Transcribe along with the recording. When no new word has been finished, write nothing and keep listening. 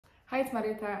Hi, it's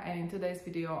Marieta, and in today's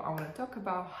video I want to talk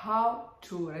about how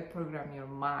to reprogram your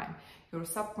mind, your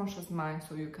subconscious mind,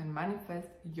 so you can manifest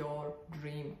your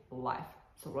dream life.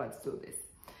 So let's do this.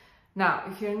 Now,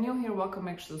 if you're new here, welcome.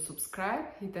 Make sure to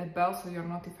subscribe, hit that bell so you're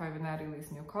notified when I release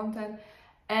new content.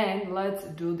 And let's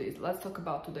do this. Let's talk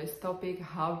about today's topic,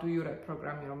 how do you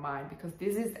reprogram your mind? Because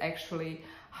this is actually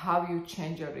how you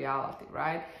change your reality,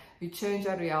 right? We change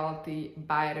our reality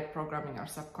by reprogramming our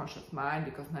subconscious mind,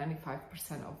 because 95%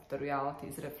 of the reality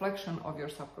is a reflection of your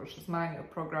subconscious mind, your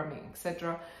programming,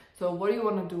 etc. So what you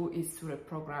want to do is to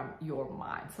reprogram your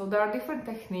mind. So there are different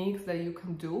techniques that you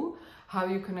can do, how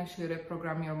you can actually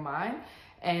reprogram your mind.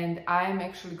 And I'm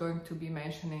actually going to be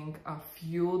mentioning a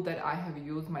few that I have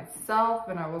used myself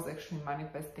when I was actually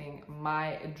manifesting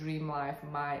my dream life,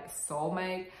 my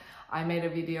soulmate. I made a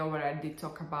video where I did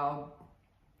talk about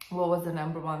what was the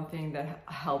number one thing that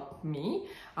helped me.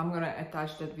 I'm gonna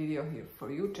attach that video here for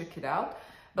you, check it out.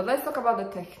 But let's talk about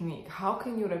the technique. How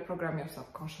can you reprogram your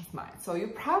subconscious mind? So you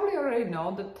probably already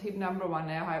know the tip number one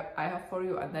I have for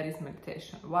you, and that is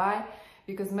meditation. Why?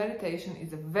 Because meditation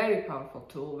is a very powerful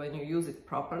tool when you use it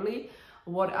properly.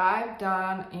 What I've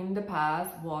done in the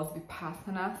past was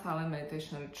Vipassana silent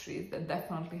meditation retreats that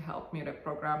definitely helped me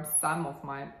reprogram some of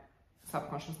my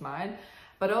subconscious mind.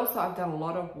 But also I've done a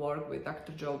lot of work with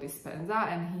Dr. Joe Dispenza,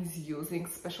 and he's using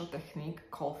special technique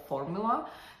called formula.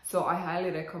 So I highly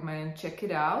recommend check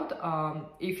it out.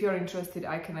 If you're interested,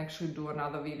 I can actually do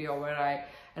another video where I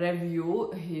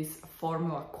review his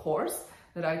formula course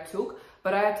that I took.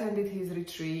 But I attended his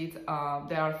retreat.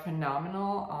 They are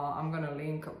phenomenal. I'm gonna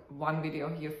link one video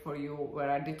here for you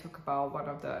where I did talk about one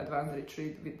of the advanced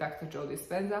retreats with Dr. Joe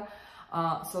Dispenza.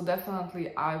 So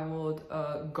definitely I would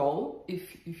go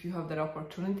if you have that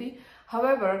opportunity.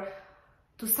 However,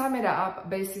 to sum it up,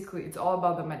 basically it's all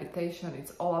about the meditation.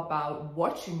 It's all about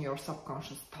watching your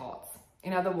subconscious thoughts.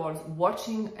 In other words,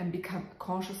 watching and become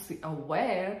consciously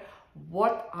aware.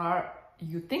 What are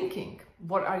you thinking?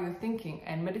 What are you thinking?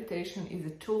 And meditation is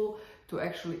a tool to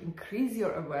actually increase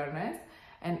your awareness.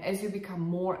 And as you become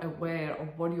more aware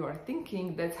of what you are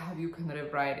thinking, that's how you can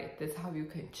rewrite it. That's how you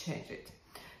can change it.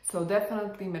 So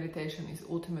definitely meditation is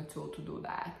ultimate tool to do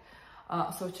that.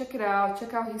 So check it out.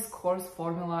 Check out his course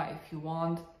formula if you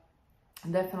want.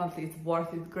 Definitely it's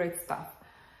worth it. Great stuff.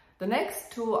 The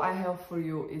next tool I have for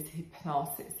you is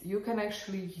hypnosis. You can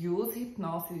actually use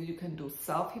hypnosis. You can do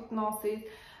self-hypnosis,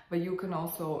 but you can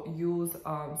also use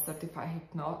certified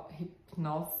I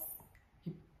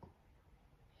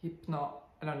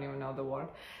don't even know the word.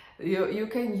 You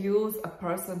can use a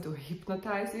person to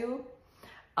hypnotize you.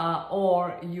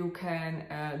 Or you can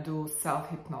do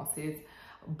self-hypnosis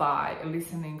by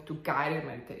listening to guided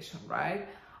meditation, right?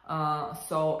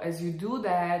 So as you do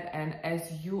that, and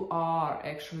as you are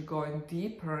actually going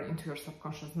deeper into your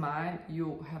subconscious mind,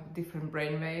 you have different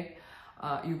brainwave.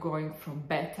 You're going from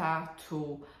beta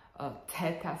to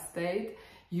theta state.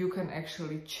 You can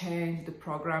actually change the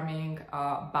programming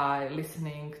by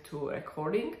listening to a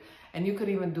recording, and you can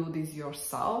even do this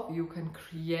yourself. You can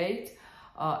create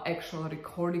actual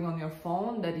recording on your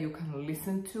phone that you can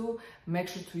listen to. Make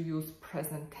sure to use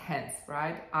present tense,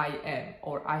 right? I am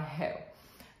or I have.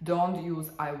 Don't use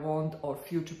I want or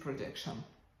future projection.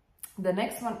 The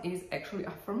next one is actually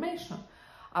affirmation.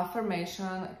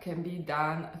 Affirmation can be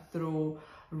done through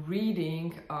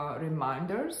reading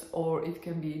reminders, or it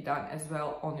can be done as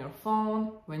well on your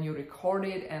phone when you record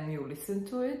it and you listen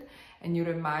to it and you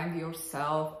remind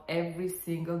yourself every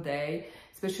single day,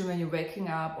 especially when you're waking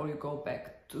up or you go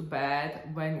back to bed,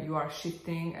 when you are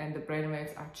shifting and the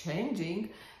brainwaves are changing,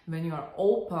 when you are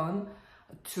open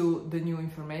to the new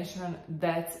information,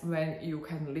 that's when you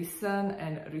can listen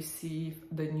and receive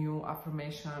the new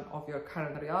affirmation of your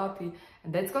current reality,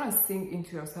 and that's going to sink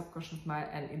into your subconscious mind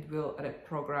and it will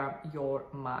reprogram your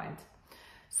mind.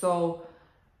 So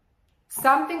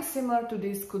something similar to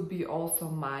this could be also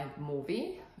mind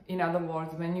movie. In other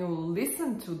words, when you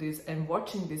listen to this and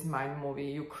watching this mind movie,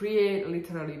 you create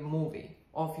literally a movie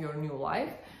of your new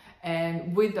life,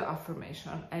 and with the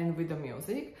affirmation and with the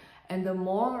music. And the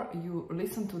more you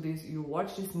listen to this, you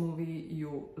watch this movie,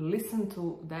 you listen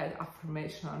to that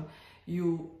affirmation,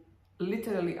 you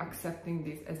literally accepting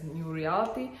this as a new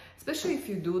reality, especially if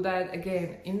you do that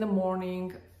again in the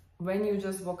morning when you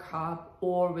just woke up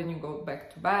or when you go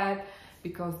back to bed,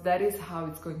 because that is how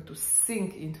it's going to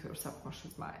sink into your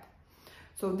subconscious mind.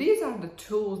 So these are the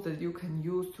tools that you can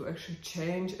use to actually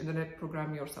change and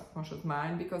reprogram your subconscious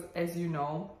mind, because as you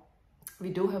know, we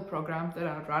do have programs that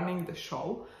are running the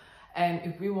show, And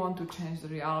if we want to change the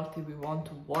reality, we want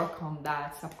to work on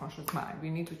that subconscious mind. We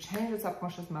need to change the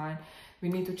subconscious mind. We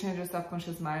need to change the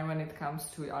subconscious mind when it comes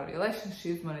to our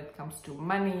relationships, when it comes to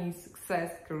money,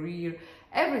 success, career,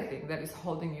 everything that is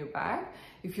holding you back.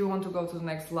 If you want to go to the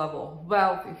next level of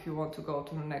wealth, if you want to go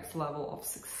to the next level of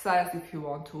success, if you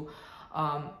want to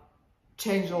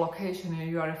change the location and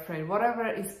you are afraid, whatever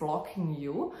is blocking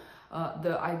you,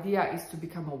 the idea is to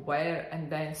become aware and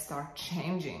then start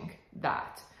changing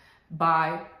that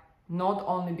by not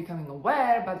only becoming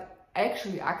aware, but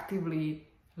actually actively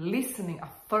listening,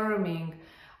 affirming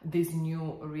this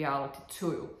new reality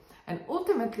to you. And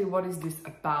ultimately, what is this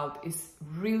about is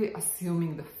really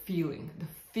assuming the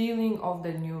feeling of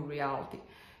the new reality.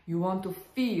 You want to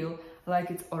feel like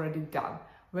it's already done.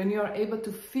 When you are able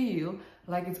to feel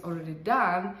like it's already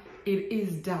done, it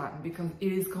is done because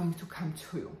it is going to come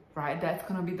to you, right? That's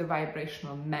going to be the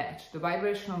vibrational match. The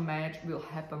vibrational match will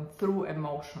happen through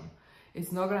emotion.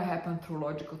 It's not going to happen through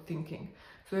logical thinking.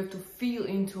 So you have to feel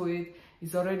into it.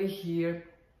 It's already here.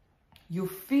 You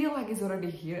feel like it's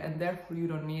already here and therefore you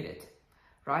don't need it,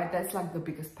 right? That's like the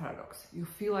biggest paradox. You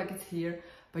feel like it's here,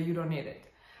 but you don't need it.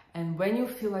 And when you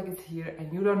feel like it's here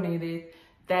and you don't need it,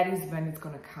 that is when it's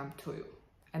going to come to you.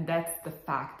 And that's the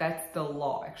fact, that's the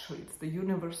law actually, it's the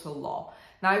universal law.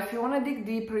 Now, if you want to dig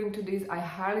deeper into this, I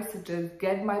highly suggest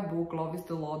get my book,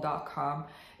 loveisthelaw.com.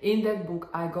 In that book,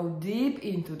 I go deep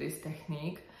into this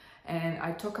technique and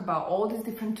I talk about all these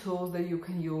different tools that you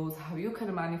can use, how you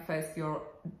can manifest your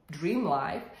dream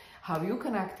life, how you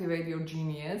can activate your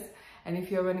genius. And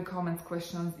if you have any comments,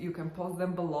 questions, you can post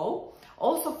them below.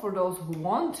 Also, for those who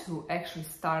want to actually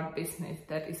start business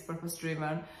that is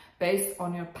purpose-driven, based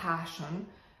on your passion,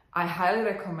 I highly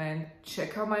recommend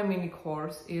check out my mini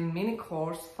course. In mini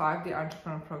course 5-day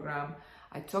entrepreneur program,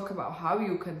 I talk about how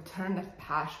you can turn that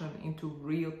passion into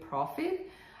real profit,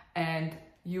 and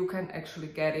you can actually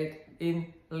get it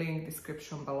in link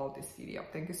description below this video.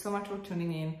 Thank you so much for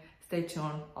tuning in. Stay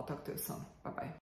tuned. I'll talk to you soon. Bye-bye.